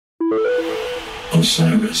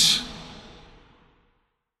Osiris.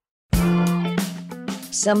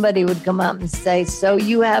 Somebody would come up and say, "So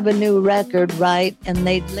you have a new record, right?" And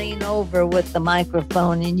they'd lean over with the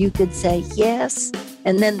microphone and you could say, "Yes."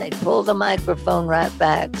 And then they'd pull the microphone right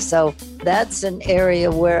back. So that's an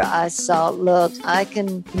area where I saw, look, I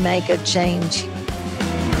can make a change.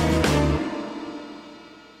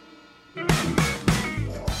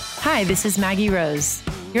 Hi, this is Maggie Rose.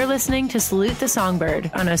 You're listening to Salute the Songbird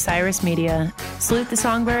on Osiris Media. Salute the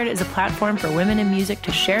Songbird is a platform for women in music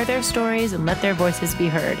to share their stories and let their voices be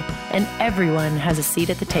heard. And everyone has a seat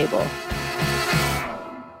at the table.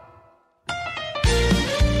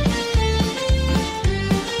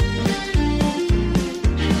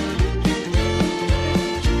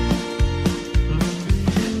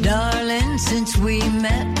 Darling, since we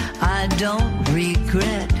met, I don't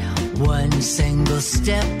regret one single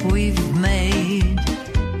step we've made.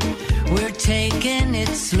 We're taking it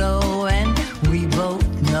slow and we both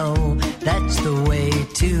know that's the way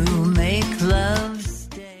to make love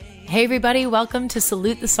stay. Hey everybody, welcome to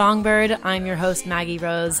Salute the Songbird. I'm your host Maggie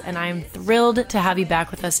Rose, and I'm thrilled to have you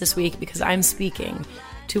back with us this week because I'm speaking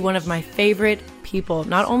to one of my favorite people,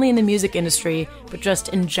 not only in the music industry, but just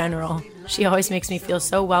in general. She always makes me feel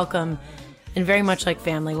so welcome and very much like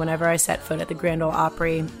family whenever I set foot at the Grand Ole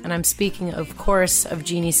Opry. And I'm speaking, of course, of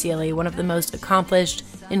Jeannie Seely, one of the most accomplished,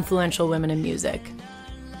 influential women in music.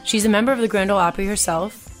 She's a member of the Grand Ole Opry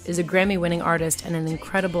herself, is a Grammy-winning artist, and an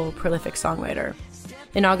incredible, prolific songwriter.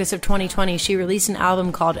 In August of 2020, she released an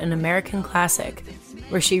album called An American Classic,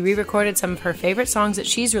 where she re-recorded some of her favorite songs that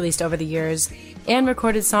she's released over the years, and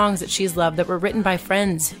recorded songs that she's loved that were written by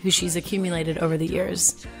friends who she's accumulated over the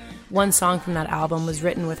years. One song from that album was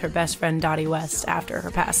written with her best friend Dottie West after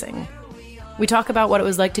her passing. We talk about what it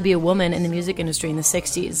was like to be a woman in the music industry in the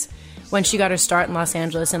 60s, when she got her start in Los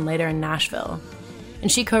Angeles and later in Nashville. And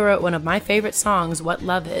she co-wrote one of my favorite songs, What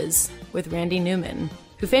Love Is, with Randy Newman,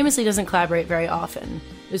 who famously doesn't collaborate very often.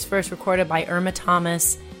 It was first recorded by Irma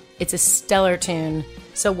Thomas. It's a stellar tune,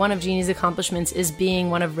 so one of Jeannie's accomplishments is being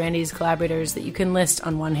one of Randy's collaborators that you can list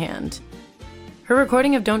on one hand. Her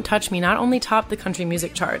recording of Don't Touch Me not only topped the country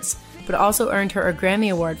music charts, but also earned her a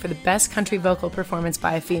Grammy Award for the Best Country Vocal Performance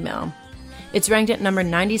by a Female. It's ranked at number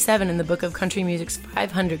 97 in the Book of Country Music's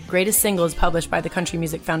 500 Greatest Singles published by the Country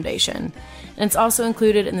Music Foundation, and it's also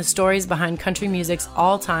included in the Stories Behind Country Music's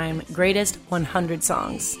all-time Greatest 100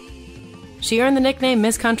 Songs. She earned the nickname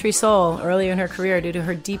Miss Country Soul earlier in her career due to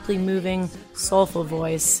her deeply moving, soulful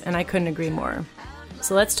voice, and I couldn't agree more.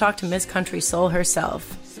 So let's talk to Miss Country Soul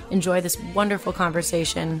herself. Enjoy this wonderful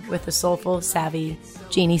conversation with the soulful, savvy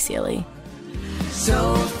Jeannie Seely.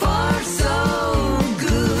 So far, so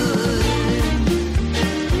good.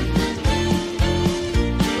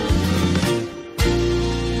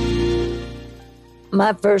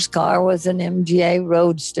 My first car was an MGA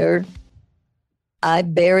Roadster. I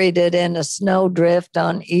buried it in a snowdrift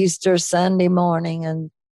on Easter Sunday morning, and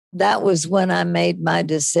that was when I made my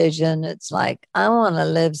decision. It's like, I want to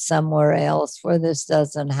live somewhere else where this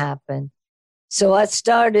doesn't happen. So I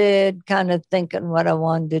started kind of thinking what I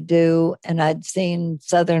wanted to do, and I'd seen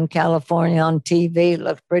Southern California on TV. It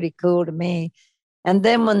looked pretty cool to me. And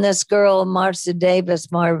then when this girl, Marcia Davis,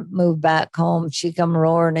 moved back home, she come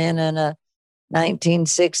roaring in a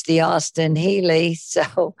 1960 Austin Healey.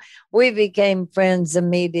 So we became friends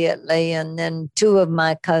immediately. And then two of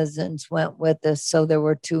my cousins went with us. So there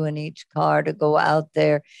were two in each car to go out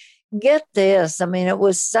there. Get this. I mean, it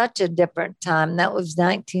was such a different time. That was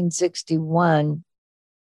 1961.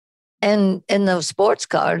 And in those sports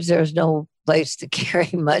cars, there's no place to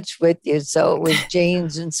carry much with you. So it was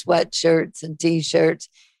jeans and sweatshirts and T-shirts.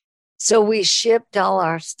 So we shipped all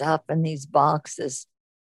our stuff in these boxes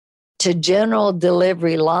to General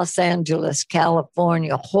Delivery, Los Angeles,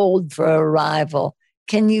 California, hold for arrival.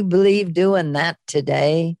 Can you believe doing that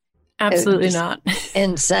today? Absolutely not.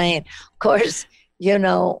 Insane. Of course, you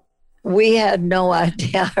know, we had no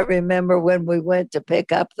idea. I remember when we went to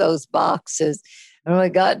pick up those boxes and we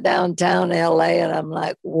got downtown LA and I'm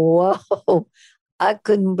like, whoa, I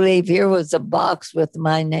couldn't believe here was a box with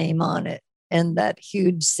my name on it in that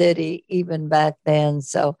huge city, even back then.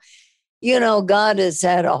 So, you know, God has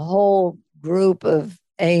had a whole group of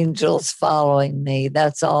angels following me.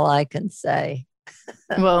 That's all I can say.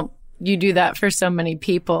 Well, you do that for so many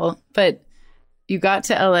people, but you got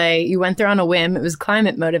to LA, you went there on a whim. It was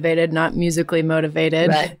climate motivated, not musically motivated.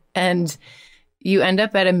 Right. And you end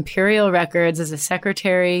up at Imperial Records as a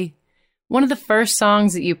secretary. One of the first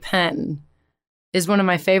songs that you pen is one of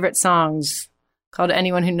my favorite songs called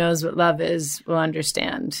Anyone Who Knows What Love Is Will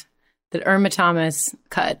Understand, that Irma Thomas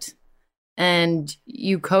cut. And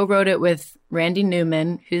you co-wrote it with Randy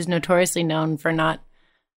Newman, who's notoriously known for not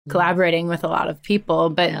collaborating with a lot of people.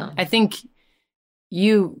 But yeah. I think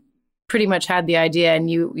you pretty much had the idea, and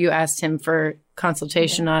you asked him for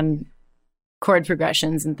consultation on chord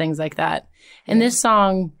progressions and things like that. And this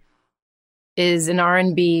song is an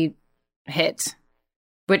R&B hit,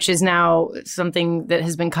 which is now something that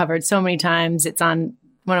has been covered so many times. It's on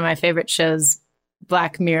one of my favorite shows,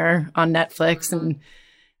 Black Mirror on Netflix. And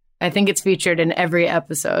I think it's featured in every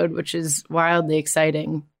episode, which is wildly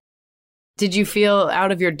exciting. Did you feel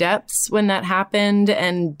out of your depths when that happened?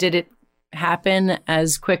 And did it happen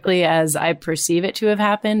as quickly as I perceive it to have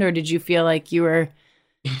happened? Or did you feel like you were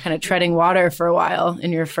kind of treading water for a while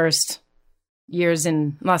in your first years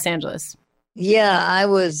in Los Angeles? Yeah,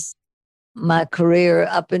 my career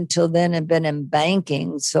up until then had been in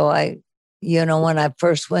banking. So when I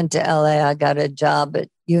first went to LA, I got a job at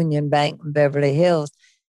Union Bank in Beverly Hills.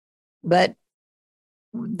 But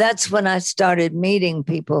that's when I started meeting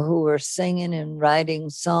people who were singing and writing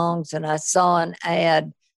songs. And I saw an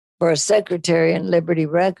ad for a secretary in Liberty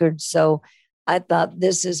Records. So I thought,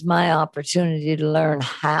 this is my opportunity to learn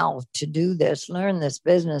how to do this, learn this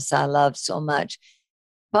business I love so much.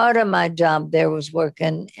 Part of my job there was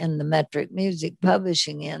working in the Metric Music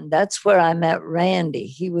Publishing end. That's where I met Randy.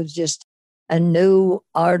 He was just a new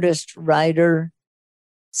artist, writer.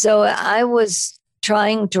 So I was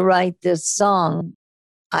trying to write this song.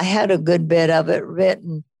 I had a good bit of it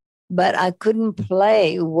written, but I couldn't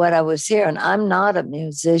play what I was hearing. I'm not a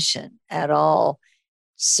musician at all.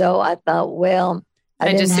 So I thought, well,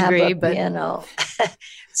 I didn't have a piano.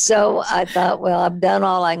 So I thought, well, I've done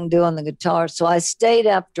all I can do on the guitar. So I stayed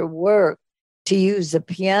after work to use the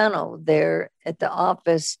piano there at the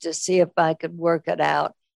office to see if I could work it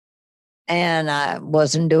out. And I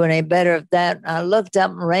wasn't doing any better at that. I looked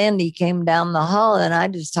up and Randy came down the hall, and I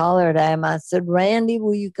just hollered at him. I said, Randy,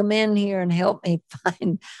 will you come in here and help me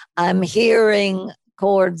find, I'm hearing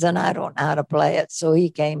chords and I don't know how to play it. So he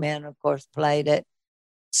came in, of course, played it.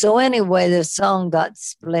 So anyway, the song got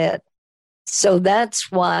split. So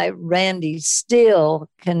that's why Randy still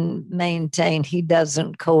can maintain he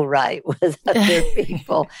doesn't co-write with other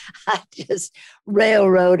people. I just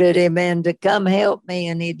railroaded him in to come help me,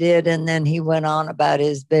 and he did. And then he went on about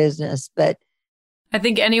his business. But I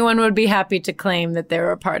think anyone would be happy to claim that they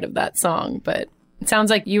were a part of that song. But it sounds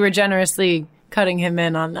like you were generously cutting him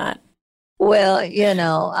in on that. Well,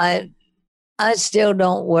 I still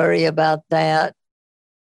don't worry about that.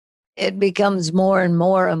 It becomes more and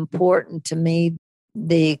more important to me,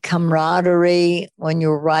 the camaraderie when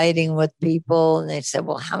you're writing with people. And they said,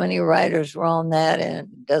 well, how many writers were on that? And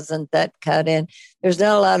doesn't that cut in? There's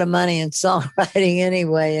not a lot of money in songwriting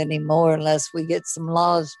anyway anymore, unless we get some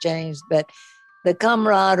laws changed. But the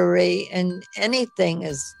camaraderie and anything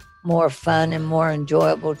is more fun and more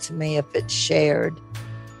enjoyable to me if it's shared.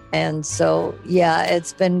 And so, yeah,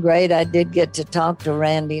 it's been great. I did get to talk to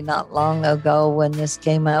Randy not long ago when this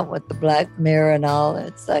came out with the Black Mirror and all.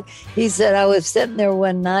 It's like, he said, I was sitting there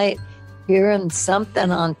one night hearing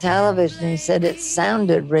something on television. He said it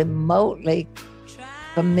sounded remotely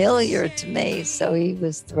familiar to me. So he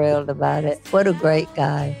was thrilled about it. What a great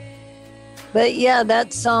guy. But yeah,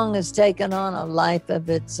 that song has taken on a life of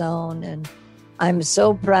its own, and I'm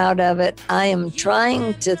so proud of it. I am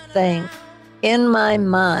trying to think in my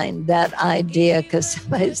mind that idea, because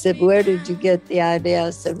somebody said, where did you get the idea?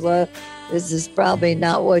 I said, well, this is probably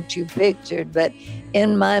not what you pictured, but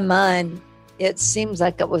in my mind, it seems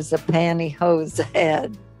like it was a pantyhose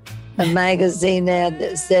ad, a magazine ad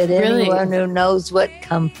that said, anyone who knows what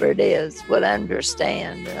comfort is would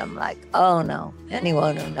understand. And I'm like, oh no,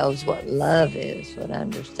 anyone who knows what love is would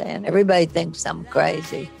understand. Everybody thinks I'm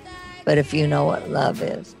crazy, but if you know what love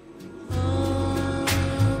is.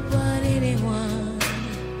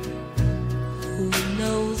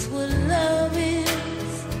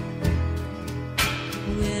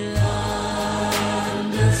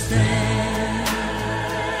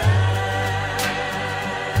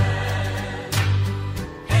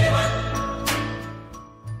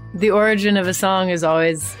 The origin of a song is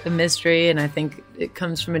always a mystery, and I think it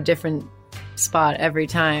comes from a different spot every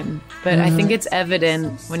time. But I think it's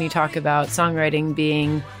evident when you talk about songwriting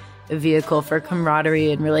being a vehicle for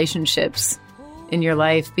camaraderie and relationships in your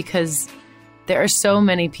life, because there are so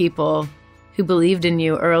many people who believed in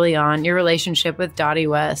you early on. Your relationship with Dottie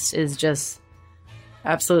West is just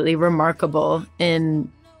absolutely remarkable,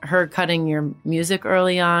 in her cutting your music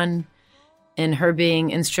early on, in her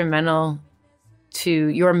being instrumental to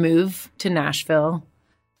your move to Nashville.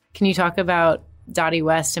 Can you talk about Dottie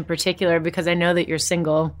West in particular? Because I know that your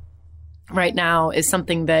single right now is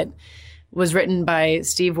something that was written by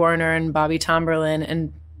Steve Wariner and Bobby Tomberlin,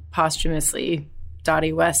 and posthumously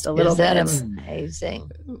Dottie West a little bit. Is that amazing?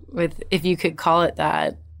 With, if you could call it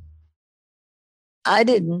that. I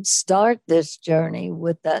didn't start this journey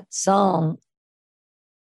with that song.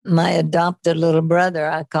 My adopted little brother,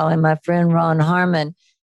 I call him my friend Ron Harmon,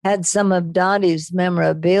 had some of Dottie's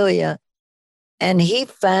memorabilia, and he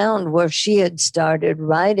found where she had started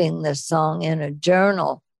writing the song in a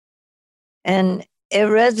journal. And it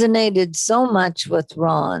resonated so much with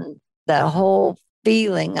Ron, that whole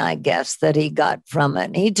feeling, I guess, that he got from it.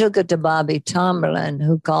 And he took it to Bobby Tomberlin,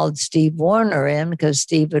 who called Steve Wariner in because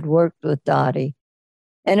Steve had worked with Dottie.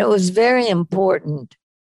 And it was very important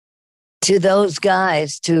to those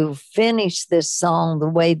guys to finish this song the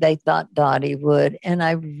way they thought Dottie would. And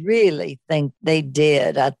I really think they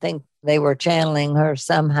did. I think they were channeling her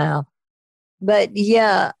somehow. But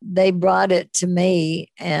yeah, they brought it to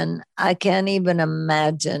me, and I can't even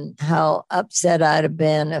imagine how upset I'd have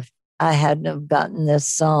been if I hadn't have gotten this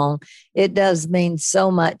song. It does mean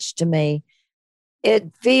so much to me.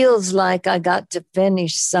 It feels like I got to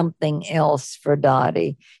finish something else for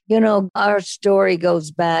Dottie. You know, our story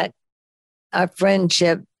goes back, our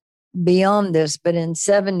friendship beyond this, but in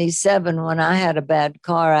 77, when I had a bad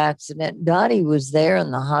car accident, Dottie was there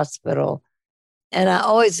in the hospital. And I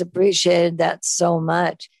always appreciated that so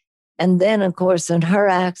much. And then, of course, in her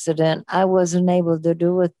accident, I wasn't able to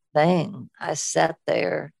do a thing. I sat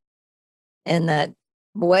there in that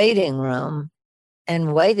waiting room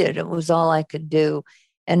and waited. It was all I could do.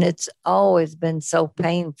 And it's always been so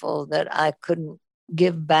painful that I couldn't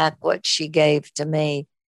give back what she gave to me.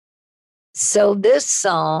 So this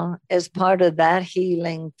song is part of that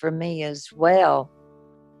healing for me as well.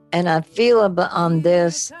 And I feel on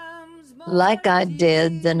this like I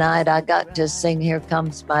did the night I got to sing Here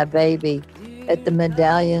Comes My Baby at the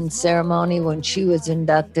medallion ceremony when she was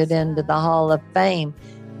inducted into the Hall of Fame.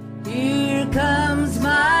 Here comes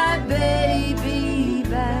my baby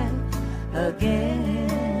back again.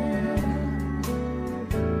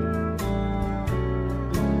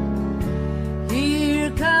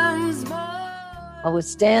 Here comes I was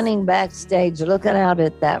standing backstage looking out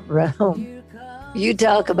at that room. You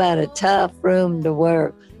talk about a tough room to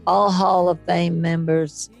work. All Hall of Fame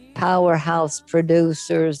members, powerhouse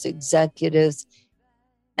producers, executives.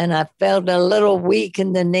 And I felt a little weak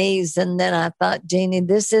in the knees. And then I thought, Jeannie,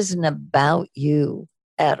 this isn't about you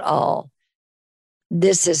at all.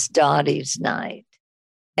 This is Dottie's night.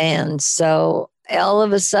 And so all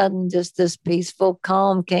of a sudden, just this peaceful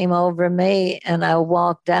calm came over me. And I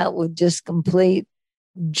walked out with just complete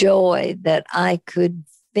joy that I could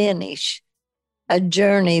finish a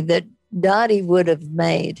journey that Dottie would have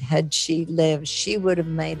made had she lived. She would have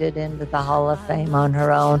made it into the Hall of Fame on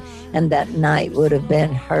her own, and that night would have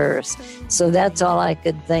been hers. So that's all I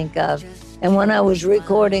could think of. And when I was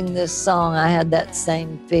recording this song, I had that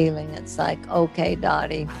same feeling. It's like, okay,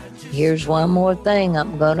 Dottie, here's one more thing.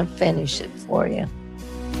 I'm going to finish it for you.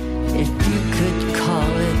 If you could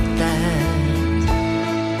call it that.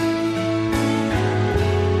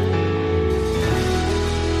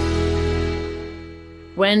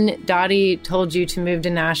 When Dottie told you to move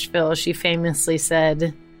to Nashville, she famously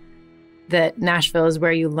said that Nashville is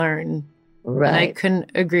where you learn. Right. And I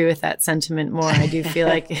couldn't agree with that sentiment more. I do feel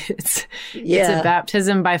like it's a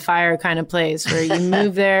baptism by fire kind of place where you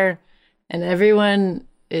move there and everyone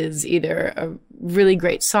is either a really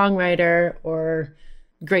great songwriter or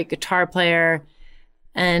great guitar player.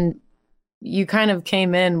 And you kind of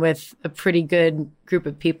came in with a pretty good group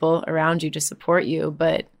of people around you to support you.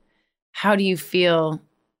 But how do you feel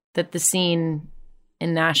that the scene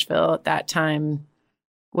in Nashville at that time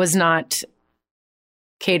was not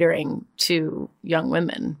catering to young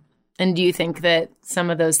women? And do you think that some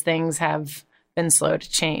of those things have been slow to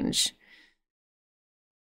change?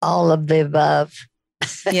 All of the above.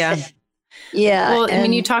 Yeah. Yeah. Well, I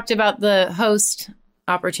mean, you talked about the host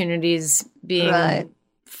opportunities being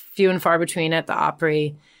few and far between at the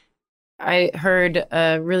Opry. I heard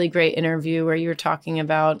a really great interview where you were talking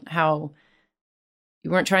about how you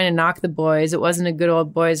weren't trying to knock the boys. It wasn't a good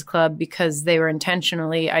old boys club because they were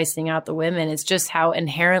intentionally icing out the women. It's just how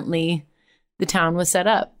inherently the town was set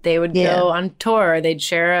up. They would go on tour, they'd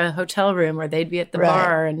share a hotel room, or they'd be at the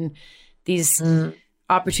bar, and these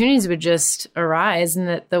opportunities would just arise. And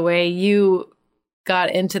that the way you got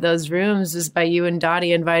into those rooms was by you and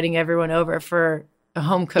Dottie inviting everyone over for a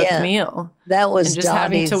home-cooked meal. That was and just Dottie's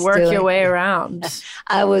having to work your way around.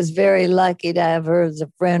 I was very lucky to have her as a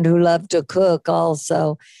friend who loved to cook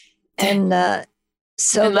also. And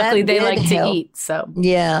so and luckily that they like help. to eat. So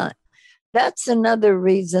yeah, that's another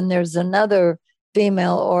reason. There's another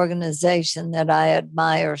female organization that I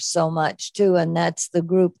admire so much too, and that's the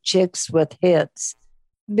group Chicks with Hits.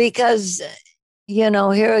 Because,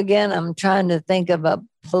 here again, I'm trying to think of a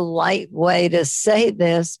polite way to say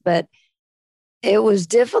this, but it was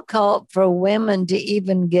difficult for women to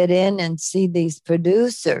even get in and see these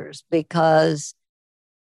producers because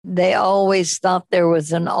they always thought there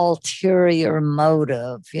was an ulterior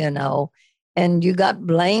motive, and you got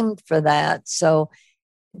blamed for that. So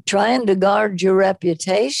trying to guard your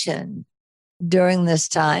reputation during this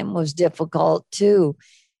time was difficult too.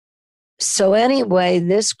 So anyway,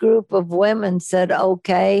 this group of women said,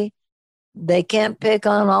 okay, they can't pick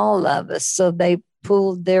on all of us. So they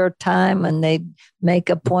pooled their time and they make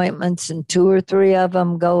appointments, and 2 or 3 of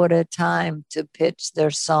them go at a time to pitch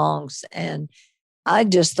their songs. And I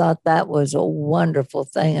just thought that was a wonderful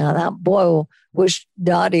thing. I thought, boy, wish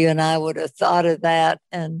Dottie and I would have thought of that.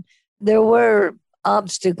 And there were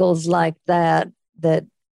obstacles like that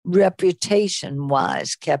reputation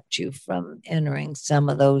wise kept you from entering some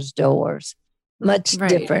of those doors. Much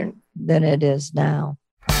different than it is now.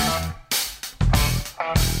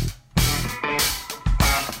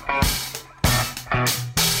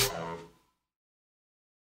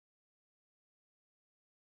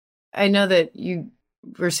 I know that you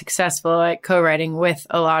were successful at co-writing with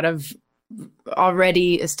a lot of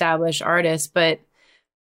already established artists, but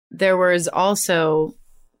there was also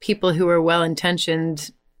people who were well-intentioned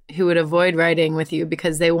who would avoid writing with you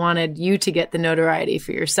because they wanted you to get the notoriety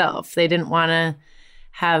for yourself. They didn't want to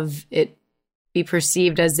have it be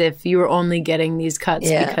perceived as if you were only getting these cuts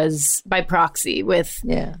because by proxy with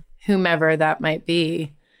whomever that might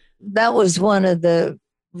be. That was one of the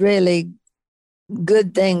really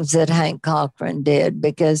good things that Hank Cochran did,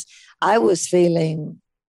 because I was feeling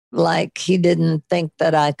like he didn't think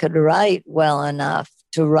that I could write well enough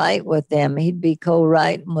to write with him. He'd be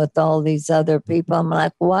co-writing with all these other people. I'm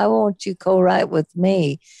like, why won't you co-write with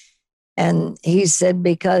me? And he said,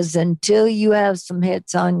 because until you have some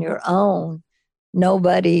hits on your own,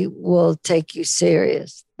 nobody will take you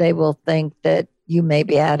serious. They will think that you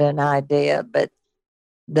maybe had an idea, but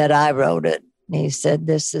that I wrote it. And he said,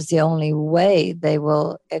 this is the only way they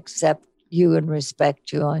will accept you and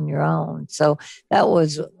respect you on your own. So that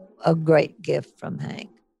was a great gift from Hank.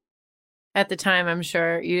 At the time, I'm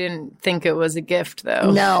sure you didn't think it was a gift,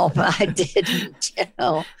 though. No, I didn't,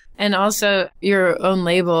 And also your own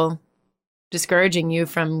label discouraging you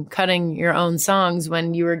from cutting your own songs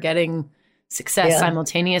when you were getting success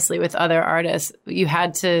simultaneously with other artists. You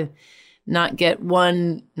had to not get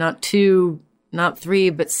 1, not 2, not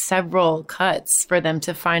 3, but several cuts for them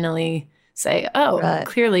to finally say, oh,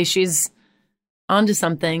 clearly she's onto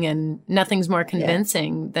something, and nothing's more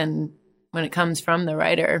convincing than when it comes from the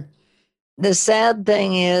writer. The sad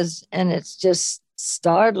thing is, and it's just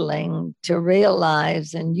startling to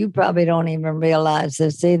realize, and you probably don't even realize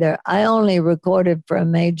this either, I only recorded for a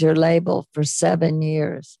major label for 7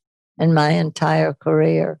 years in my entire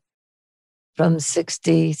career, from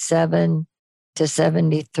 67 to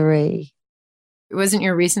 73. Wasn't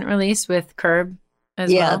your recent release with Curb as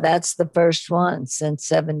well? Yeah, that's the first one since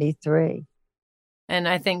 73. And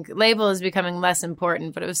I think label is becoming less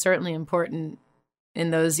important, but it was certainly important in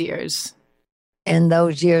those years. In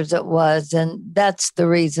those years it was. And that's the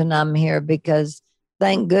reason I'm here, because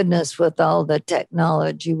thank goodness with all the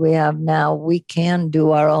technology we have now, we can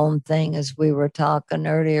do our own thing, as we were talking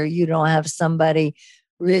earlier. You don't have somebody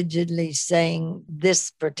rigidly saying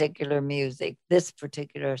this particular music, this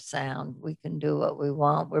particular sound. We can do what we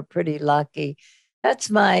want. We're pretty lucky. That's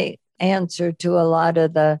my answer to a lot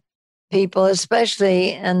of the people,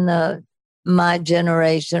 especially in my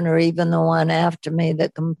generation or even the one after me,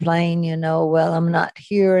 that complain, well, I'm not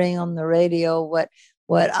hearing on the radio what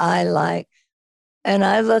I like. And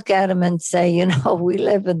I look at them and say, we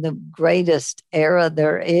live in the greatest era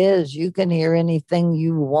there is. You can hear anything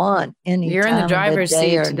you want anytime. You're in the driver's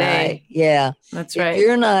seat today. Night. Yeah. That's right. If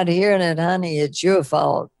you're not hearing it, honey, it's your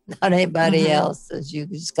fault, not anybody else's. You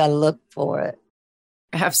just got to look for it.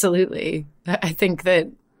 Absolutely. I think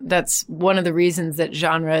that's one of the reasons that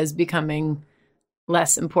genre is becoming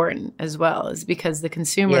less important as well, is because the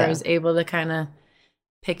consumer is able to kind of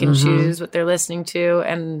pick and choose what they're listening to.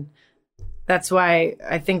 And that's why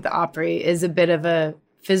I think the Opry is a bit of a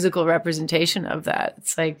physical representation of that.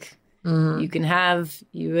 It's like you can have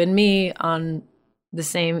you and me on the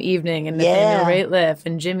same evening, and Nathaniel Rateliff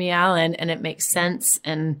and Jimmy Allen, and it makes sense.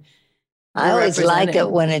 And I always like it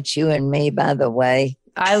when it's you and me, by the way.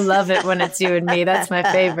 I love it when it's you and me. That's my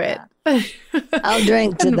favorite. I'll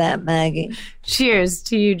drink to that, Maggie. Cheers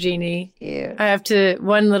to you, Jeannie. Cheers. I have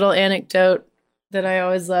one little anecdote that I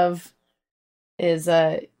always love is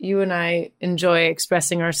you and I enjoy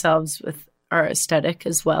expressing ourselves with our aesthetic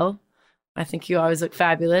as well. I think you always look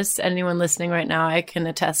fabulous. Anyone listening right now, I can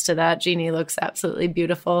attest to that. Jeannie looks absolutely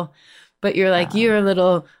beautiful. But you're like, you're a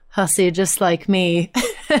little hussy just like me.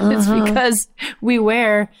 It's because we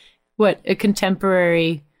wear what a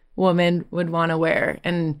contemporary woman would want to wear.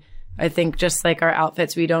 And I think just like our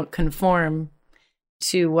outfits, we don't conform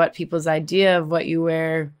to what people's idea of what you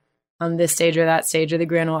wear on this stage or that stage or the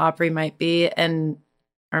Grand Ole Opry might be. And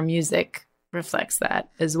our music reflects that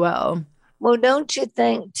as well. Well, don't you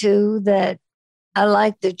think too that I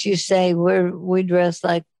like that you say we dress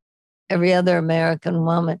like every other American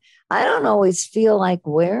woman. I don't always feel like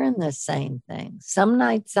wearing the same thing. Some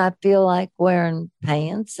nights I feel like wearing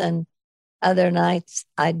pants and other nights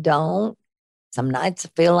I don't. Some nights I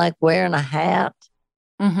feel like wearing a hat.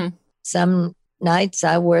 Mm-hmm. Some nights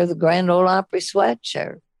I wear the Grand Ole Opry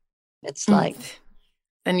sweatshirt. It's like.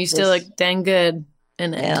 And you still look dang good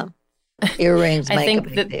in it. Yeah. Earrings I make think a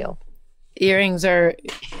big that deal. Earrings are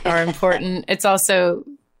important. It's also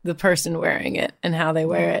the person wearing it and how they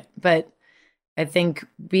wear it. But I think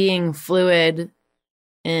being fluid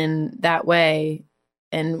in that way,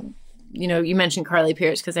 and, you know, you mentioned Carly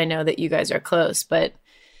Pearce because I know that you guys are close, but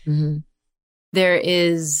there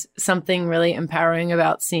is something really empowering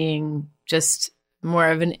about seeing just more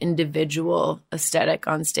of an individual aesthetic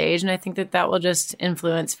on stage. And I think that will just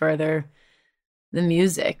influence further the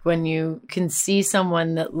music when you can see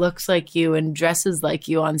someone that looks like you and dresses like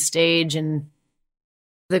you on stage. And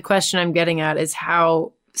the question I'm getting at is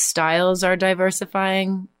how styles are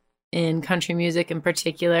diversifying in country music in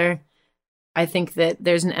particular. I think that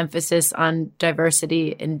there's an emphasis on diversity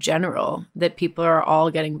in general that people are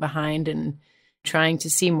all getting behind and trying to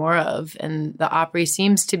see more of. And the Opry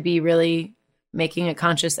seems to be really making a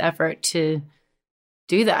conscious effort to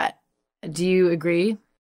do that. Do you agree?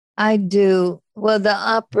 I do. Well, the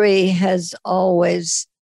Opry has always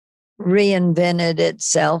reinvented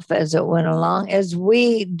itself as it went along, as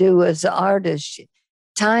we do as artists.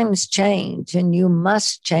 Times change and you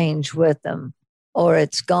must change with them or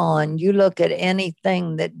it's gone. You look at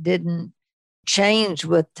anything that didn't change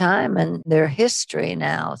with time and their history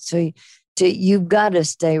now. So you've got to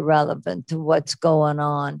stay relevant to what's going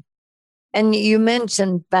on. And you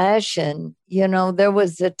mentioned fashion. You know, there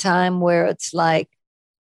was a time where it's like,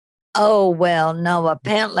 oh, well, no, a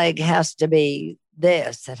pant leg has to be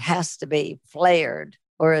this. It has to be flared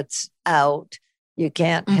or it's out. You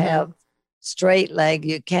can't have straight leg.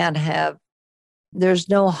 You can't have, there's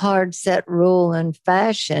no hard set rule in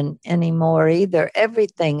fashion anymore either.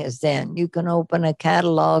 Everything is in. You can open a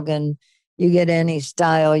catalog and you get any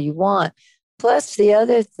style you want. Plus the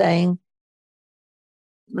other thing,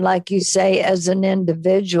 like you say, as an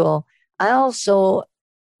individual, I also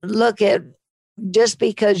look at just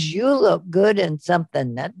because you look good in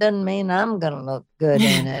something, that doesn't mean I'm going to look good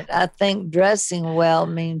in it. I think dressing well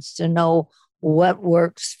means to know what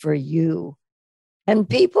works for you. And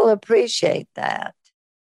people appreciate that.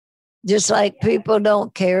 Just like people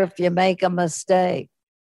don't care if you make a mistake.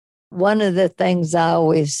 One of the things I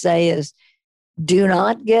always say is, do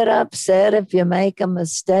not get upset if you make a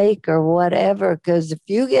mistake or whatever, because if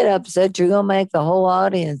you get upset, you're going to make the whole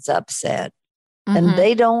audience upset. And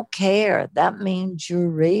they don't care. That means you're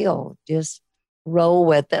real. Just roll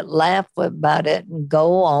with it, laugh about it, and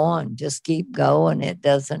go on. Just keep going. It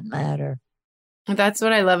doesn't matter. That's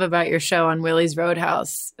what I love about your show on Willie's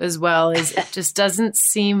Roadhouse as well, is it just doesn't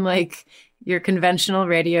seem like your conventional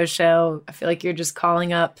radio show. I feel like you're just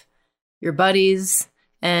calling up your buddies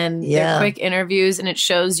and they're quick interviews, and it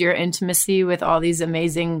shows your intimacy with all these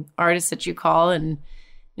amazing artists that you call. And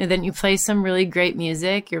then you play some really great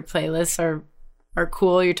music. Your playlists are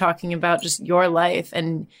cool. You're talking about just your life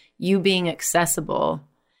and you being accessible,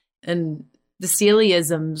 and the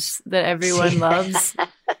Celiaisms that everyone loves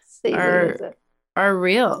are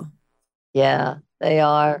real. Yeah, they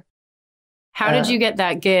are. How did you get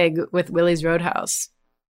that gig with Willie's Roadhouse?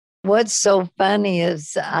 What's so funny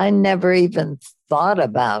is I never even thought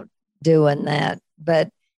about doing that,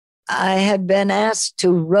 but I had been asked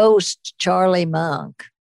to roast Charlie Monk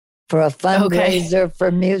for a fundraiser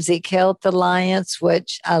for Music Health Alliance,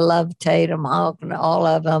 which I love Tatum Hawk and all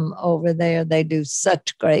of them over there. They do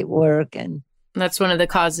such great work. And that's one of the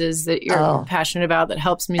causes that you're passionate about, that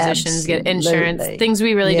helps musicians get insurance, things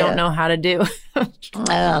we really don't know how to do.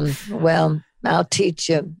 Well, I'll teach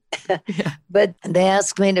you. But they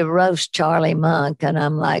asked me to roast Charlie Monk, and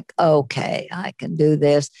I'm like, okay, I can do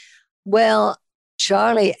this. Well,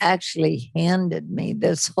 Charlie actually handed me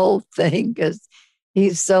this whole thing because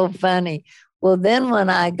he's so funny. Well, then when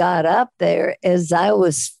I got up there, as I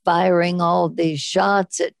was firing all these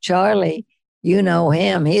shots at Charlie, you know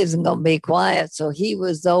him, he isn't going to be quiet. So he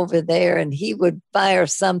was over there and he would fire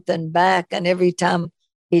something back. And every time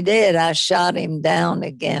he did, I shot him down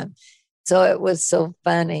again. So it was so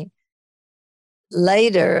funny.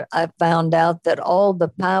 Later, I found out that all the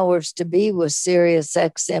powers to be with Sirius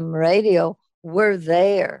XM radio were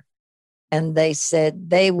there. And they said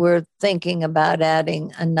they were thinking about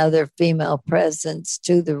adding another female presence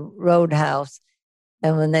to the Roadhouse.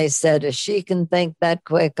 And when they said, if she can think that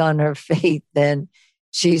quick on her feet, then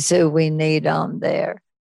she's who we need on there.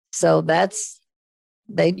 So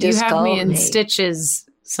they just you have called me in stitches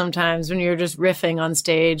sometimes when you're just riffing on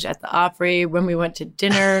stage at the Opry. When we went to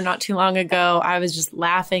dinner not too long ago, I was just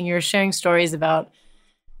laughing. You were sharing stories about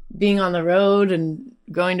being on the road and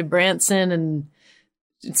going to Branson and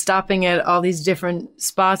stopping at all these different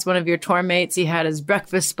spots. One of your tour mates, he had his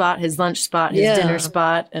breakfast spot, his lunch spot, his dinner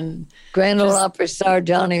spot. And Grand Ole Opry star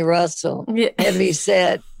Johnny Russell, heavy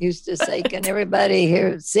set, used to say, can everybody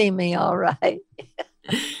here see me all right?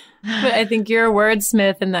 But I think you're a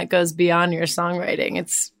wordsmith, and that goes beyond your songwriting.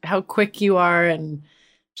 It's how quick you are and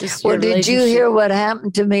just your did you hear what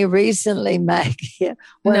happened to me recently, Maggie?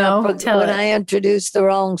 When I introduced the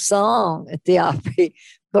wrong song at the Opry.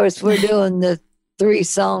 Of course, we're doing the 3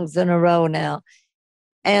 songs in a row now.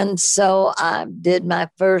 And so I did my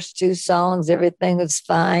first 2 songs. Everything was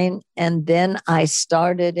fine. And then I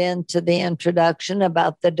started into the introduction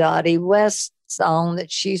about the Dottie West song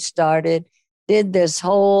that she started, did this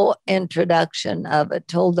whole introduction of it,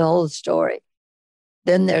 told the whole story.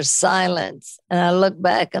 Then there's silence. And I looked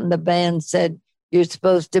back and the band said, you're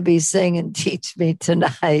supposed to be singing Teach Me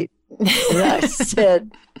Tonight. And I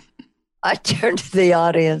said, I turned to the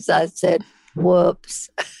audience. I said, whoops.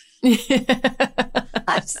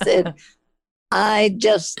 I said, I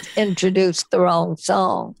just introduced the wrong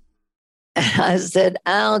song. And I said,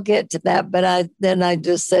 I'll get to that. But I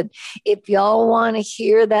just said, if y'all want to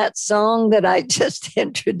hear that song that I just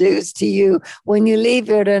introduced to you, when you leave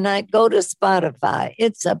here tonight, go to Spotify.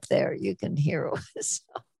 It's up there. You can hear it.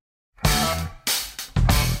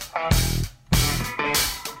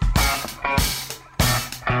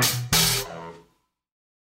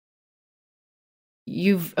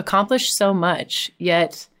 You've accomplished so much,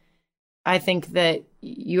 yet I think that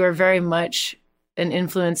you are very much an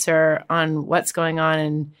influencer on what's going on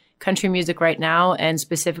in country music right now, and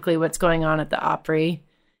specifically what's going on at the Opry.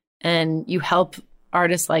 And you help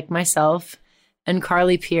artists like myself and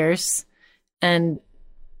Carly Pearce and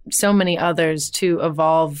so many others to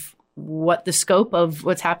evolve what the scope of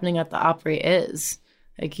what's happening at the Opry is.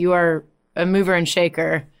 Like, you are a mover and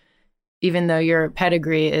shaker, even though your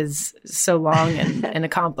pedigree is so long and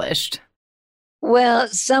accomplished. Well,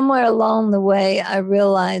 somewhere along the way, I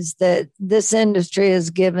realized that this industry has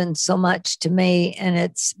given so much to me, and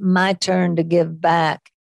it's my turn to give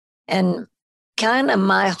back. And kind of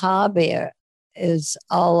my hobby is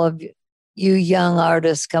all of you young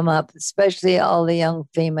artists come up, especially all the young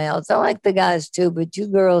females. I like the guys too, but you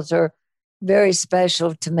girls are very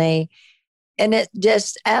special to me. And it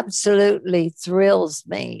just absolutely thrills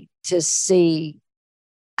me to see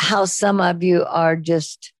how some of you are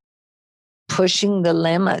just pushing the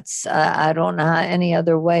limits. I don't know any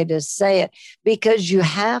other way to say it, because you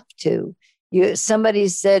have to. Somebody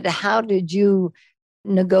said, how did you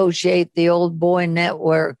negotiate the old boy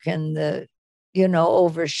network and the,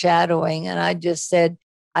 overshadowing? And I just said,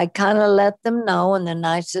 I kind of let them know in the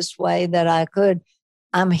nicest way that I could,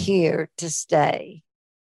 I'm here to stay.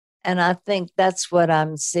 And I think that's what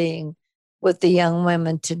I'm seeing with the young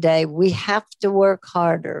women today. We have to work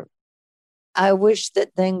harder. I wish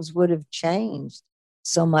that things would have changed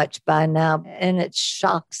so much by now, and it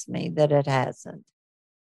shocks me that it hasn't.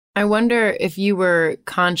 I wonder if you were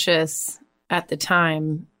conscious at the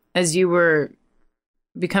time, as you were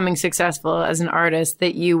becoming successful as an artist,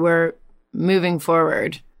 that you were moving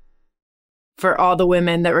forward for all the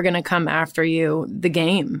women that were going to come after you, the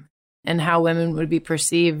game, and how women would be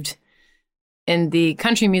perceived in the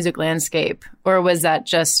country music landscape? Or was that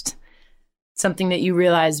just something that you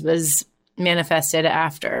realized was manifested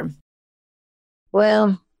after?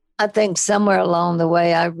 Well, I think somewhere along the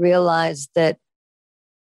way, I realized that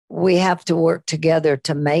we have to work together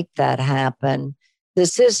to make that happen. The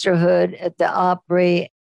sisterhood at the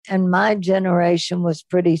Opry and my generation was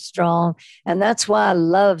pretty strong. And that's why I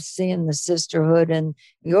love seeing the sisterhood in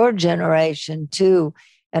your generation too,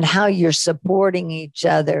 and how you're supporting each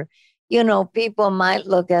other. People might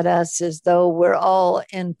look at us as though we're all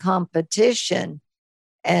in competition.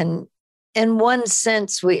 And in one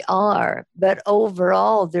sense, we are. But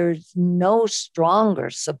overall, there's no stronger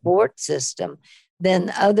support system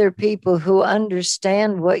than other people who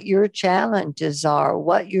understand what your challenges are,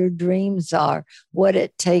 what your dreams are, what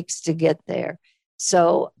it takes to get there.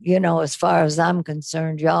 So, as far as I'm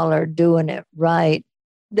concerned, y'all are doing it right.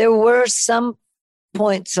 There were some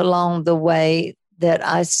points along the way that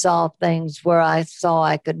I saw things where I saw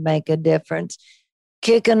I could make a difference,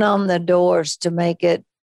 kicking on the doors to make it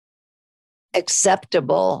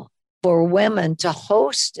acceptable for women to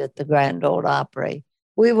host at the Grand Ole Opry.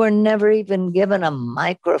 We were never even given a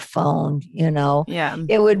microphone, Yeah.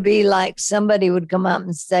 It would be like somebody would come up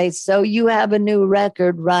and say, so you have a new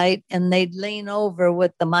record, right? And they'd lean over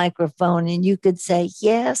with the microphone and you could say,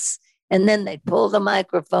 yes. And then they'd pull the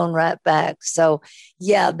microphone right back. So,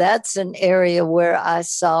 yeah, that's an area where I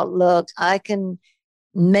saw, look, I can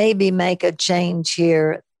maybe make a change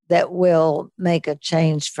here that will make a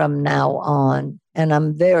change from now on. And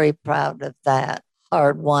I'm very proud of that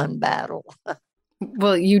hard-won battle.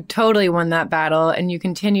 Well, you totally won that battle and you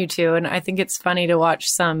continue to. And I think it's funny to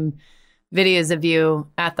watch some videos of you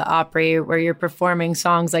at the Opry where you're performing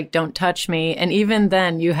songs like Don't Touch Me. And even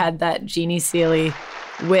then you had that Jeannie Seely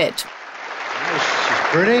wit. She's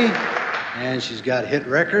pretty and she's got hit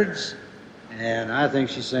records and I think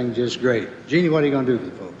she sings just great. Jeannie, what are you going to do for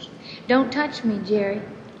the folks? Don't touch me, Jerry.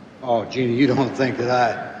 Oh, Jeannie, you don't think that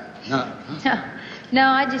I... No,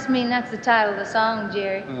 I just mean that's the title of the song,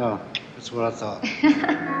 Jerry. Oh, that's what I thought.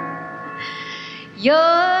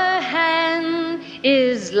 Your hand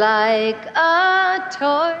is like a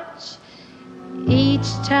torch each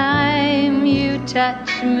time you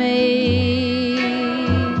touch me.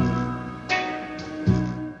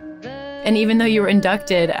 And even though you were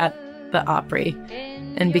inducted at the Opry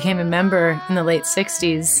and became a member in the late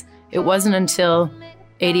 60s, it wasn't until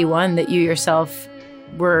 81 that you yourself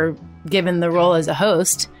were given the role as a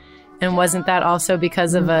host. And wasn't that also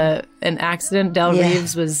because of an accident? Del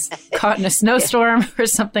Reeves was caught in a snowstorm or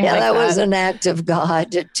something like that? Yeah, that was an act of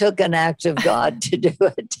God. It took an act of God to do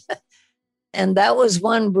it. And that was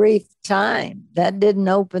one brief time. That didn't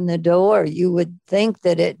open the door. You would think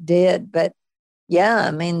that it did. But yeah,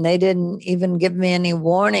 I mean, they didn't even give me any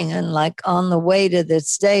warning. And like on the way to the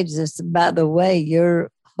stage, they said, by the way,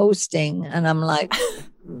 you're hosting. And I'm like,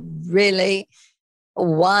 really?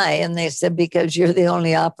 Why? And they said, because you're the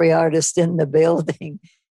only Opry artist in the building.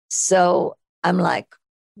 So I'm like,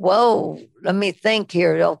 whoa, let me think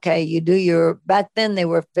here. Okay, you do back then they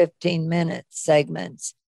were 15-minute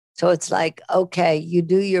segments. So it's like, okay, you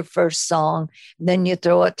do your first song, then you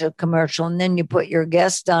throw it to a commercial, and then you put your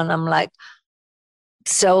guest on. I'm like,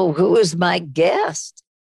 so who is my guest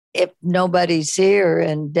if nobody's here?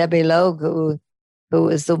 And Debbie Logue, who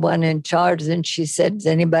was the one in charge, and she said, does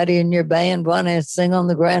anybody in your band want to sing on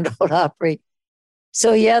the Grand Ole Opry?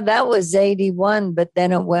 So yeah, that was 81, but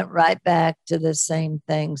then it went right back to the same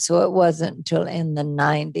thing. So it wasn't until in the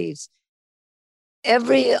 90s.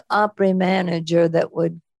 Every Opry manager that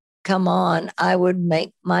would come on, I would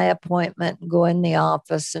make my appointment and go in the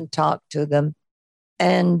office and talk to them.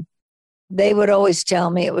 And they would always tell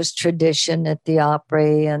me it was tradition at the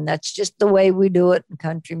Opry, and that's just the way we do it in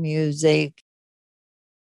country music.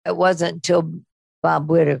 It wasn't until Bob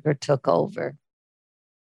Whitaker took over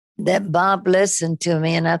that Bob listened to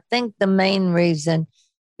me. And I think the main reason,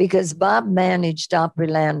 because Bob managed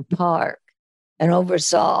Opryland Park and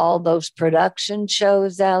oversaw all those production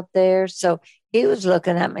shows out there. So he was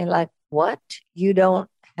looking at me like, what? You don't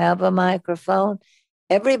have a microphone?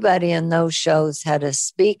 Everybody in those shows had a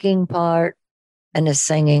speaking part and a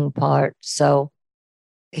singing part. So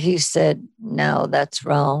he said, no, that's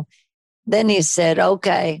wrong. Then he said,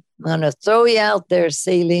 okay, I'm going to throw you out there,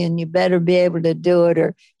 Seely, and you better be able to do it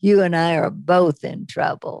or you and I are both in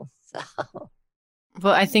trouble. So.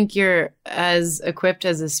 Well, I think you're as equipped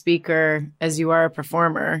as a speaker as you are a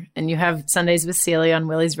performer. And you have Sundays with Seely on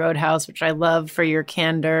Willie's Roadhouse, which I love for your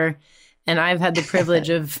candor. And I've had the privilege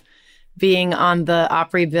of being on the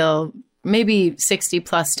Opry bill maybe 60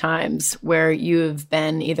 plus times where you've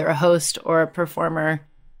been either a host or a performer.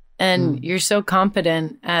 And you're so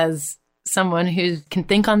competent as someone who can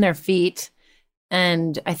think on their feet.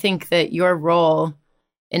 And I think that your role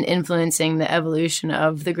in influencing the evolution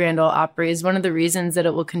of the Grand Ole Opry is one of the reasons that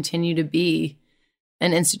it will continue to be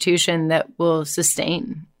an institution that will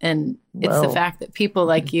sustain. And it's the fact that people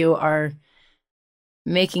like you are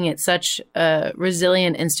making it such a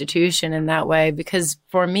resilient institution in that way. Because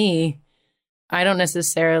for me, I don't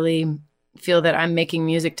necessarily feel that I'm making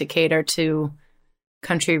music to cater to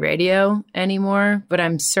country radio anymore, but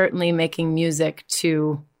I'm certainly making music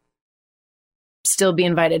to still be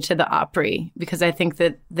invited to the Opry because I think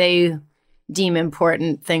that they deem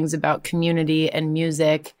important things about community and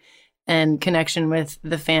music and connection with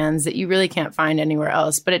the fans that you really can't find anywhere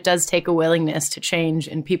else. But it does take a willingness to change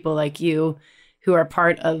and people like you who are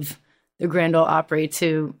part of the Grand Ole Opry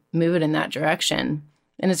to move it in that direction.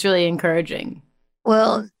 And it's really encouraging.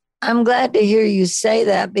 Well, I'm glad to hear you say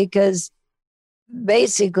that, because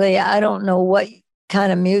basically, I don't know what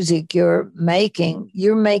kind of music you're making.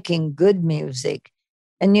 You're making good music.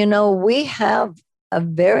 And, you know, we have a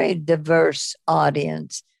very diverse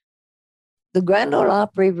audience. The Grand Ole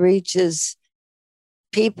Opry reaches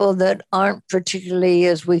people that aren't particularly,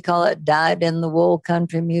 as we call it, dyed-in-the-wool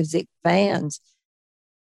country music fans.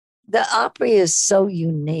 The Opry is so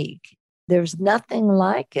unique. There's nothing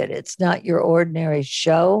like it. It's not your ordinary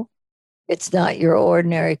show. It's not your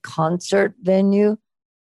ordinary concert venue.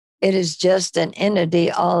 It is just an entity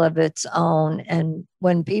all of its own. And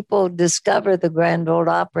when people discover the Grand Ole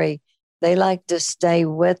Opry, they like to stay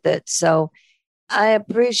with it. So I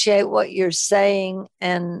appreciate what you're saying.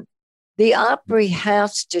 And the Opry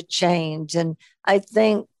has to change. And I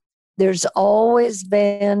think there's always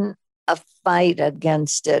been a fight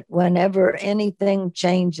against it whenever anything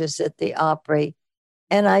changes at the Opry.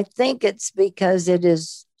 And I think it's because it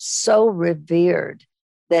is so revered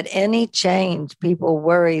that any change, people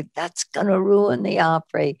worry that's going to ruin the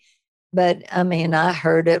Opry. But I mean, I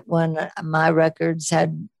heard it when my records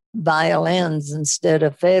had violins instead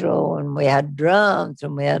of fiddle, and we had drums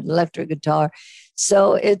and we had electric guitar.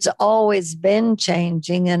 So it's always been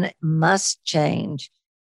changing, and it must change.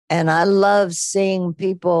 And I love seeing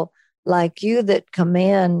people like you that come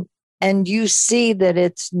in and you see that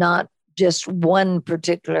it's not just one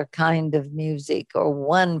particular kind of music or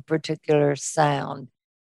one particular sound,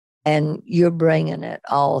 and you're bringing it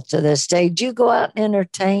all to the stage. You go out and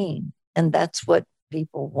entertain, and that's what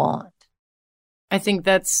people want. I think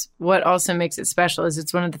that's what also makes it special, is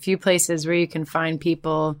it's one of the few places where you can find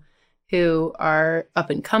people who are up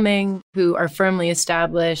and coming, who are firmly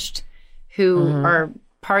established, who are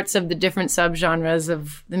parts of the different subgenres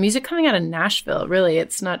of the music coming out of Nashville. Really,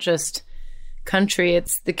 it's not just country,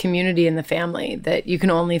 it's the community and the family that you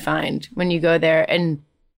can only find when you go there. And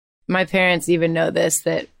my parents even know this,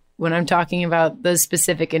 that when I'm talking about those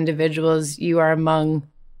specific individuals, you are among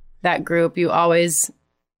that group. You always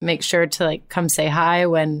make sure to like come say hi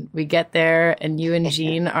when we get there, and you and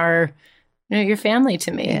Jean are, you know, your family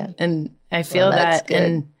to me. Yeah. And I feel that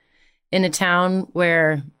in a town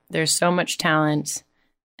where there's so much talent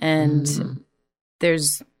and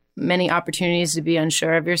there's many opportunities to be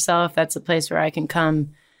unsure of yourself, that's a place where I can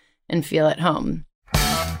come and feel at home.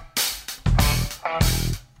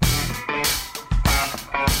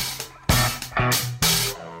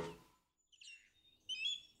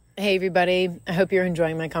 Hey, everybody. I hope you're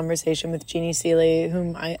enjoying my conversation with Jeannie Seely,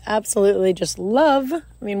 whom I absolutely just love. I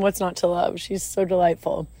mean, what's not to love? She's so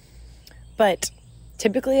delightful. But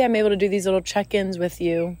typically, I'm able to do these little check-ins with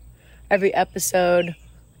you every episode,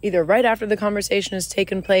 either right after the conversation has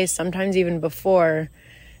taken place, sometimes even before.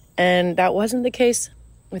 And that wasn't the case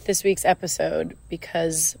with this week's episode,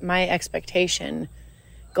 because my expectation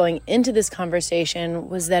going into this conversation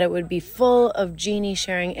was that it would be full of Jeannie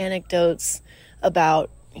sharing anecdotes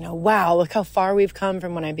about, you know, wow, look how far we've come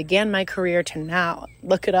from when I began my career to now.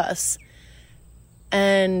 Look at us.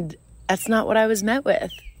 And that's not what I was met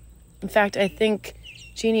with. In fact, I think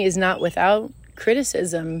Jeannie is not without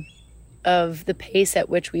criticism of the pace at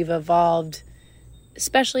which we've evolved,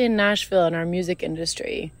 especially in Nashville and our music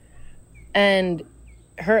industry. And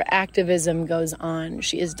her activism goes on.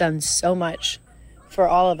 She has done so much for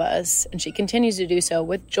all of us, and she continues to do so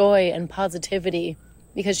with joy and positivity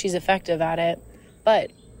because she's effective at it.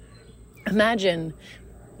 But imagine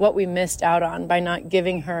what we missed out on by not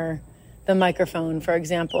giving her the microphone, for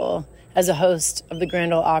example, as a host of the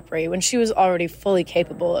Grand Ole Opry, when she was already fully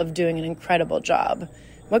capable of doing an incredible job.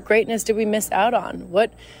 What greatness did we miss out on?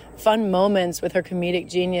 What fun moments with her comedic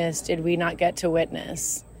genius did we not get to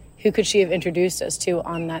witness? Who could she have introduced us to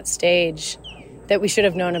on that stage that we should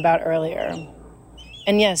have known about earlier?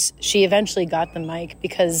 And yes, she eventually got the mic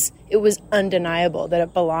because it was undeniable that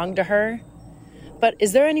it belonged to her. But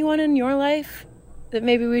is there anyone in your life that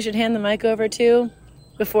maybe we should hand the mic over to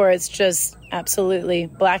before it's just absolutely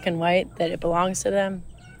black and white that it belongs to them?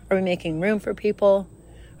 Are we making room for people?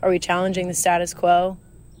 Are we challenging the status quo?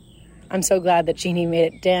 I'm so glad that Jeannie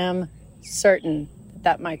made it damn certain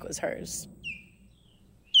that mic was hers.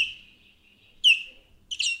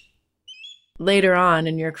 Later on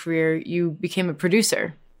in your career, you became a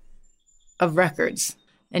producer of records,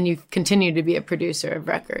 and you continue to be a producer of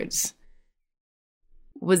records.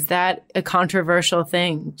 Was that a controversial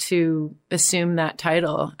thing to assume that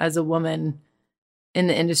title as a woman in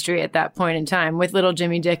the industry at that point in time with Little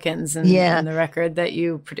Jimmy Dickens and, Yeah. and the record that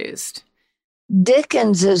you produced.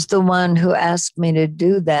 Dickens is the one who asked me to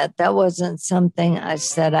do that. That wasn't something I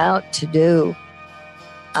set out to do.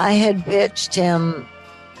 I had pitched him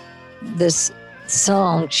this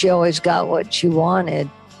song, She Always Got What She Wanted,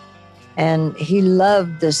 and he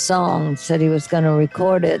loved the song, said he was going to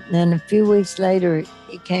record it. And then a few weeks later,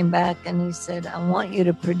 he came back and he said, I want you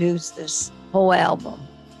to produce this whole album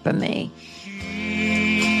for me.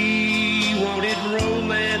 She wanted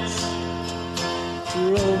romance,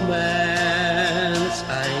 romance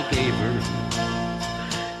I gave her.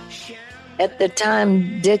 At the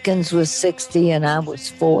time, Dickens was 60 and I was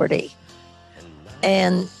 40.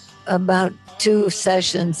 And about 2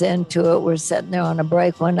 sessions into it, we're sitting there on a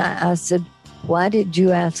break one night. I said, why did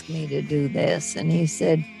you ask me to do this? And he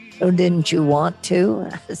said, oh, didn't you want to?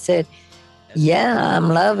 I said, yeah, I'm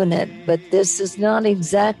loving it, but this is not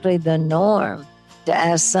exactly the norm to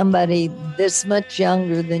ask somebody this much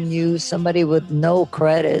younger than you, somebody with no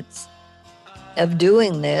credits, of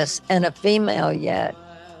doing this, and a female yet.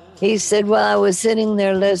 He said, well, I was sitting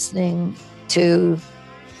there listening to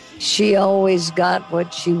She Always Got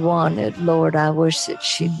What She Wanted. Lord, I wish that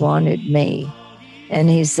she'd wanted me. And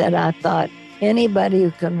he said, I thought, anybody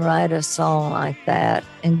who can write a song like that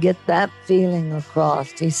and get that feeling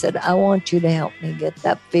across, he said, I want you to help me get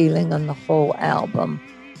that feeling on the whole album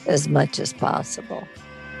as much as possible.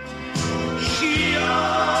 She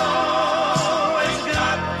always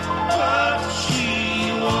got what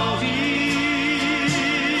she wanted.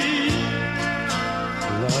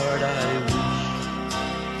 Lord, I wish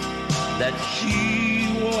that she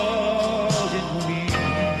wanted me.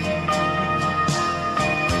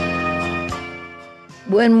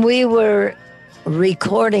 When we were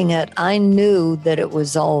recording it, I knew that it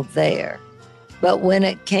was all there. But when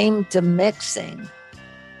it came to mixing,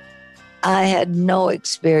 I had no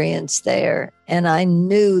experience there, and I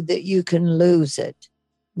knew that you can lose it.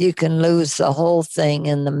 You can lose the whole thing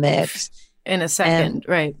in the mix. In a second,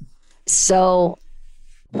 right. So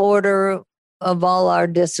Porter, of all our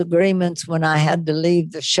disagreements when I had to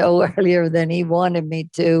leave the show earlier than he wanted me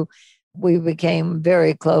to, we became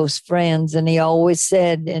very close friends. And he always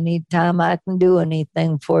said, anytime I can do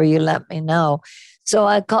anything for you, let me know. So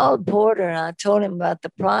I called Porter and I told him about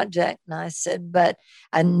the project. And I said, but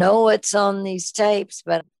I know it's on these tapes,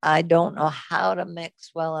 but I don't know how to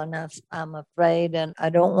mix well enough, I'm afraid. And I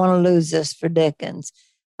don't want to lose this for Dickens.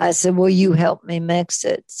 I said, will you help me mix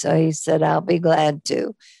it? So he said, I'll be glad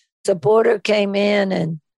to. So Porter came in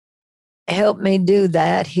and helped me do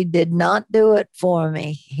that. He did not do it for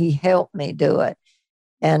me. He helped me do it.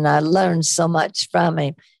 And I learned so much from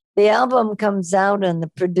him. The album comes out and the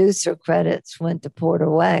producer credits went to Porter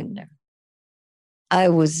Wagoner. I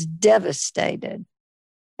was devastated.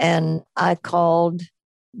 And I called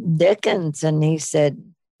Dickens and he said,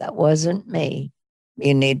 that wasn't me.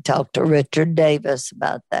 You need to talk to Richard Davis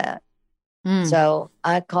about that. So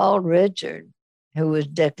I called Richard, who was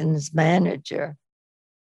Dickens' manager.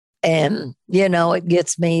 And, you know, it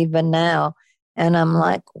gets me even now. And I'm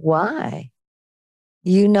like, why?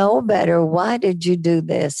 You know better. Why did you do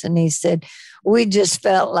this? And he said, we just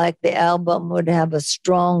felt like the album would have a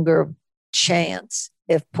stronger chance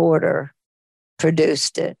if Porter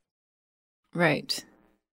produced it. Right.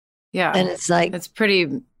 Yeah. And it's like, That's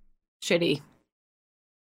pretty shitty.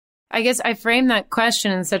 I guess I frame that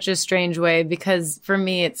question in such a strange way because for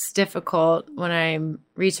me, it's difficult when I'm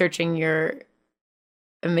researching your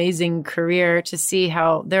amazing career to see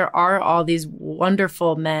how there are all these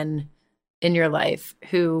wonderful men in your life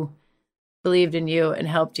who believed in you and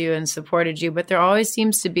helped you and supported you. But there always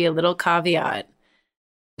seems to be a little caveat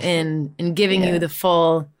in giving you the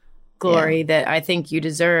full glory that I think you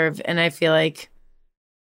deserve. And I feel like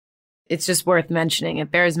it's just worth mentioning. It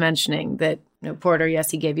bears mentioning that, you know, Porter,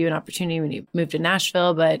 yes, he gave you an opportunity when you moved to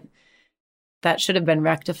Nashville, but that should have been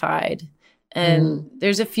rectified. And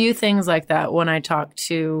there's a few things like that when I talk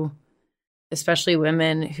to especially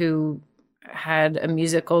women who had a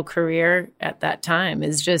musical career at that time,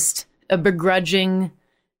 is just a begrudging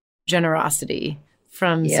generosity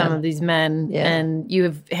from some of these men. Yeah. And you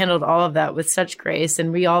have handled all of that with such grace.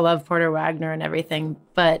 And we all love Porter Wagoner and everything.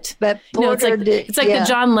 But Porter you know, it's like the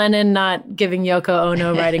John Lennon not giving Yoko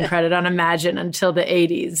Ono writing credit on Imagine until the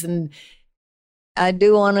 80s. And I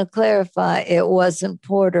do want to clarify, it wasn't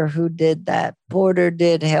Porter who did that. Porter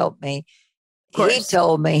did help me. He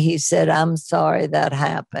told me, he said, I'm sorry that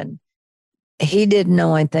happened. He didn't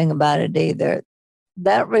know anything about it either.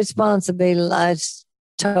 That responsibility lies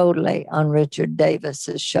totally on Richard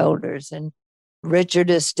Davis's shoulders. And Richard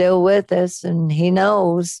is still with us and he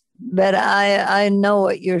knows, but I know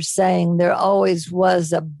what you're saying. There always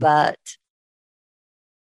was a but.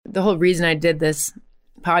 The whole reason I did this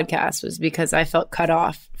podcast was because I felt cut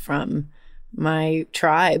off from my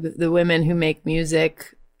tribe, the women who make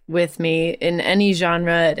music with me in any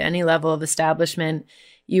genre, at any level of establishment.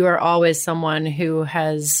 You are always someone who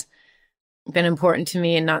has been important to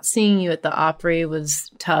me, and not seeing you at the Opry was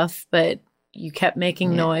tough, but you kept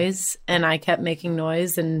making noise and I kept making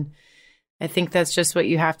noise. And I think that's just what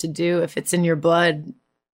you have to do. If it's in your blood,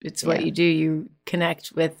 it's what you do. You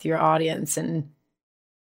connect with your audience, and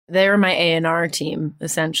they're my A&R team,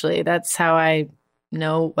 essentially. That's how I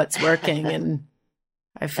know what's working. And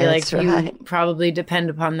I feel like you probably depend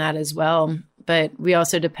upon that as well. But we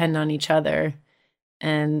also depend on each other.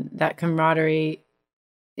 And that camaraderie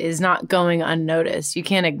is not going unnoticed. You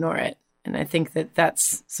can't ignore it. And I think that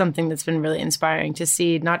that's something that's been really inspiring to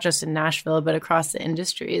see, not just in Nashville, but across the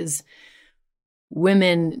industry, is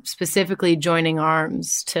women specifically joining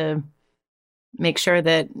arms to make sure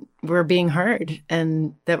that we're being heard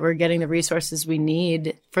and that we're getting the resources we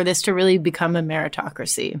need for this to really become a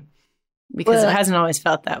meritocracy, because it hasn't always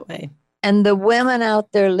felt that way. And the women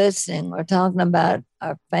out there listening, we're talking about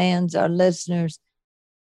our fans, our listeners,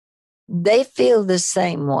 they feel the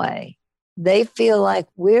same way. They feel like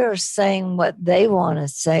we're saying what they want to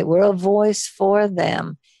say. We're a voice for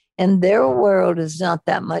them. And their world is not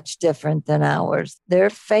that much different than ours. They're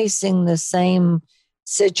facing the same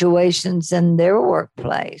situations in their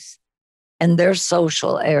workplace and their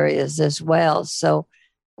social areas as well. So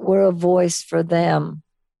we're a voice for them.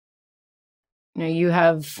 You know, you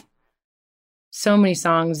have so many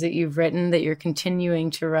songs that you've written that you're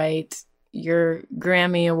continuing to write. Your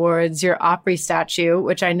Grammy Awards, your Opry statue,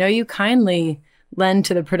 which I know you kindly lend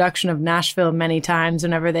to the production of Nashville many times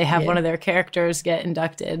whenever they have one of their characters get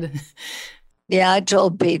inducted. Yeah, I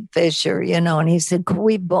told Pete Fisher, and he said, could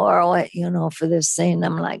we borrow it, for this scene?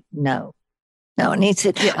 I'm like, no. And he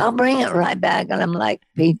said, I'll bring it right back. And I'm like,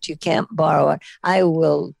 Pete, you can't borrow it. I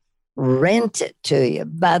will rent it to you.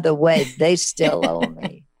 By the way, they still owe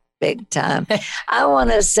me. Big time. I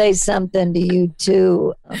want to say something to you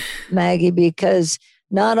too, Maggie, because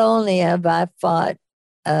not only have I fought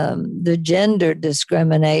the gender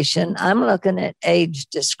discrimination, I'm looking at age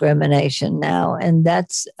discrimination now, and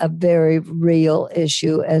that's a very real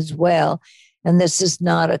issue as well. And this is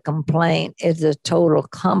not a complaint. It's a total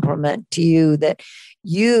compliment to you that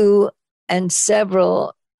you and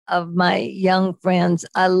several of my young friends,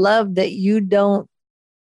 I love that you don't,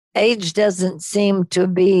 age doesn't seem to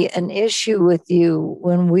be an issue with you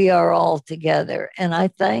when we are all together. And I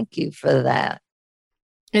thank you for that.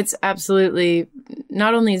 It's absolutely,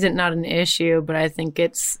 not only is it not an issue, but I think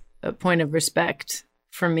it's a point of respect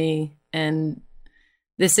for me. And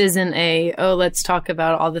this isn't let's talk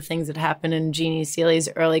about all the things that happened in Jeannie Seely's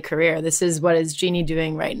early career. This is what is Jeannie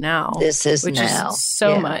doing right now. This is which now. Is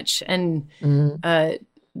so much. And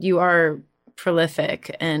you are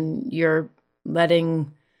prolific, and you're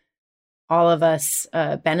letting all of us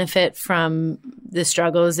benefit from the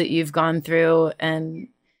struggles that you've gone through. And,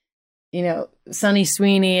 Sunny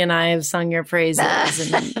Sweeney and I have sung your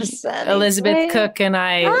praises, and Elizabeth Cook and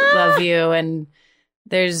I love you. And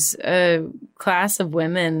there's a class of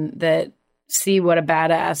women that see what a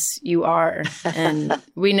badass you are. And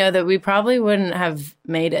we know that we probably wouldn't have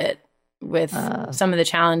made it with some of the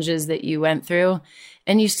challenges that you went through.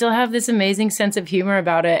 And you still have this amazing sense of humor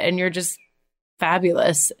about it. And you're just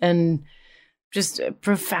fabulous. And just a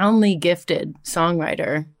profoundly gifted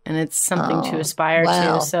songwriter, and it's something to aspire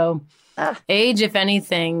to. So age, if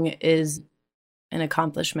anything, is an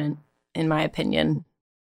accomplishment, in my opinion.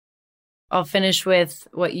 I'll finish with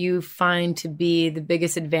what you find to be the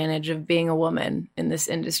biggest advantage of being a woman in this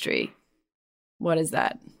industry. What is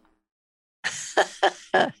that?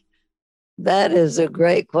 That is a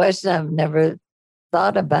great question. I've never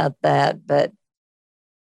thought about that, but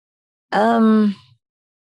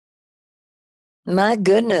my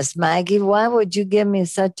goodness, Maggie, why would you give me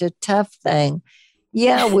such a tough thing?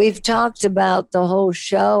 Yeah, we've talked about the whole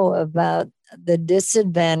show about the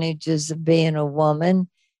disadvantages of being a woman.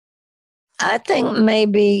 I think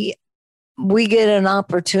maybe we get an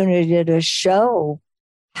opportunity to show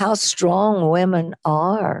how strong women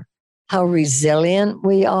are, how resilient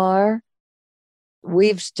we are.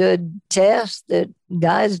 We've stood tests that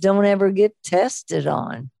guys don't ever get tested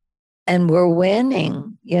on. And we're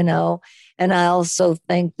winning, And I also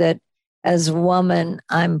think that as a woman,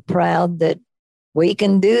 I'm proud that we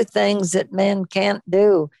can do things that men can't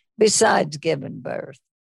do besides giving birth.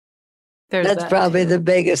 That's probably the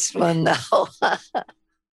biggest one, though.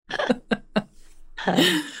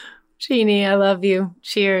 Jeannie, I love you.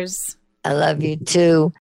 Cheers. I love you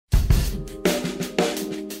too.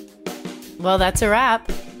 Well, that's a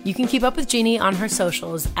wrap. You can keep up with Jeannie on her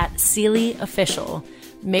socials at Seely Official.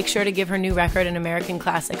 Make sure to give her new record, An American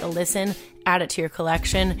Classic, a listen, add it to your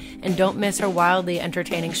collection, and don't miss her wildly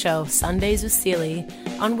entertaining show, Sundays with Seely,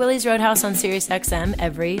 on Willie's Roadhouse on SiriusXM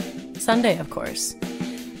every Sunday, of course.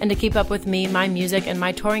 And to keep up with me, my music, and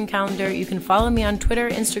my touring calendar, you can follow me on Twitter,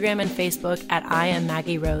 Instagram, and Facebook at I Am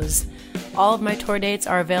Maggie Rose. All of my tour dates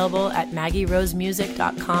are available at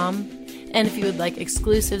maggierosemusic.com. And if you would like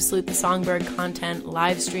exclusive Salute the Songbird content,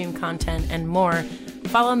 live stream content, and more,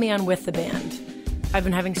 follow me on With the Band. I've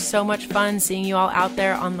been having so much fun seeing you all out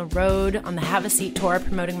there on the road, on the Have a Seat tour,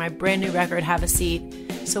 promoting my brand new record, Have a Seat.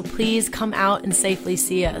 So please come out and safely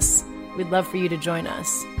see us. We'd love for you to join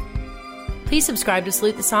us. Please subscribe to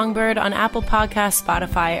Salute the Songbird on Apple Podcasts,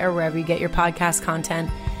 Spotify, or wherever you get your podcast content.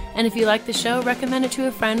 And if you like the show, recommend it to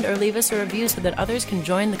a friend or leave us a review so that others can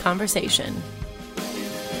join the conversation.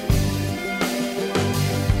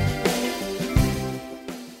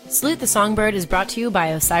 Salute the Songbird is brought to you by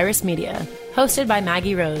Osiris Media, hosted by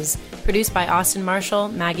Maggie Rose, produced by Austin Marshall,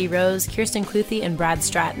 Maggie Rose, Kirsten Cluthy, and Brad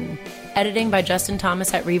Stratton, editing by Justin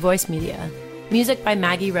Thomas at Revoice Media, music by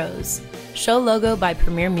Maggie Rose, show logo by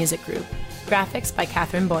Premier Music Group, graphics by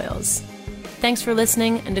Catherine Boyles. Thanks for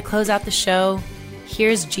listening, and to close out the show,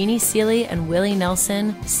 here's Jeannie Seely and Willie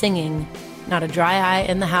Nelson singing Not a Dry Eye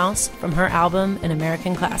in the House from her album An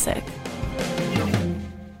American Classic.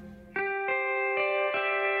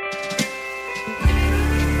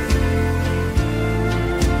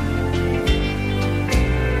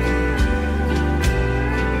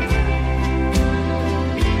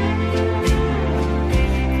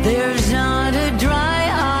 There's not a dry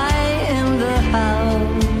eye in the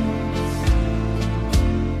house.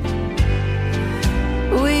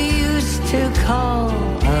 We used to call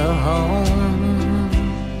a home.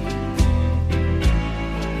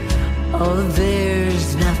 Oh,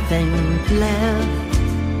 there's nothing left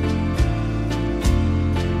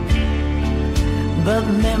but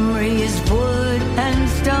memories, wood and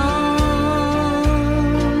stone.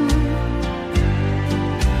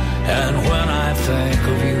 And when I think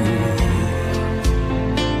of you,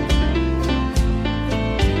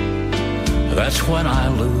 that's when I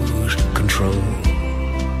lose control.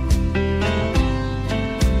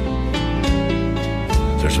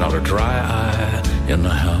 There's not a dry eye in the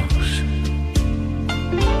house.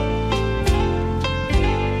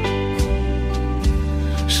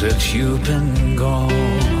 Since you've been gone.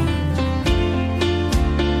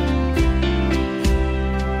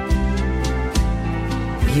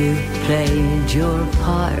 You played your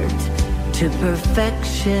part to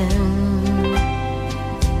perfection.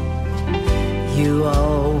 You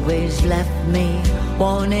always left me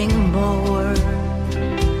wanting more.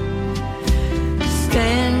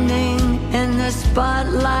 Standing in the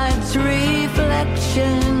spotlight's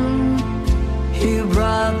reflection, you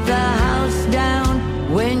brought the house down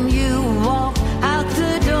when you walked out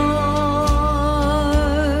the door.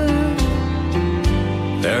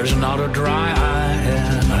 There's not a dry eye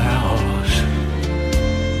in the house.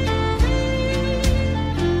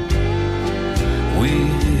 We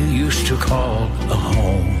used to call a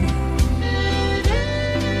home.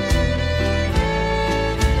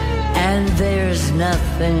 And there's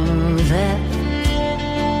nothing left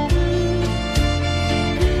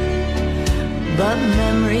but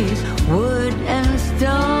memories, wood and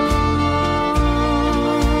stone.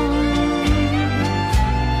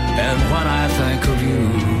 And when I think of you,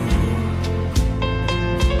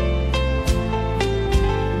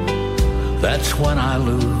 that's when I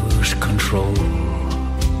lose control.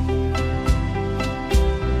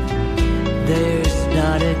 There's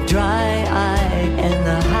not a dry eye in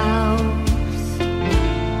the house.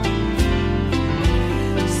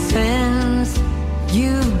 Since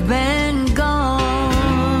you've been gone.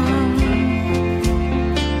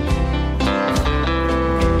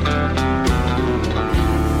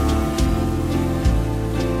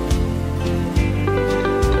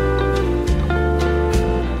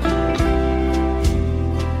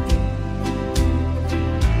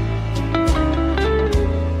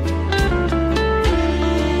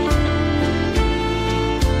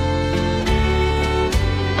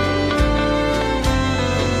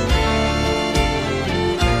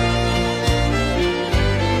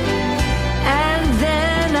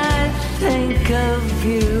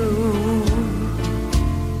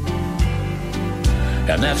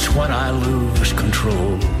 And that's when I lose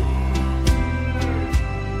control.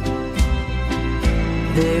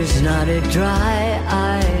 There's not a dry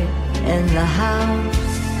eye in the house.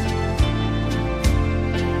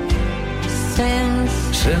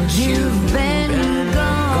 since you've been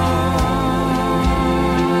gone.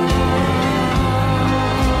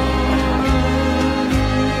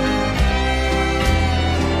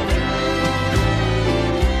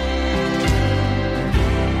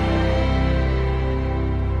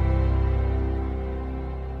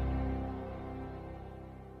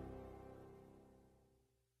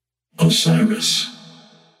 Osiris.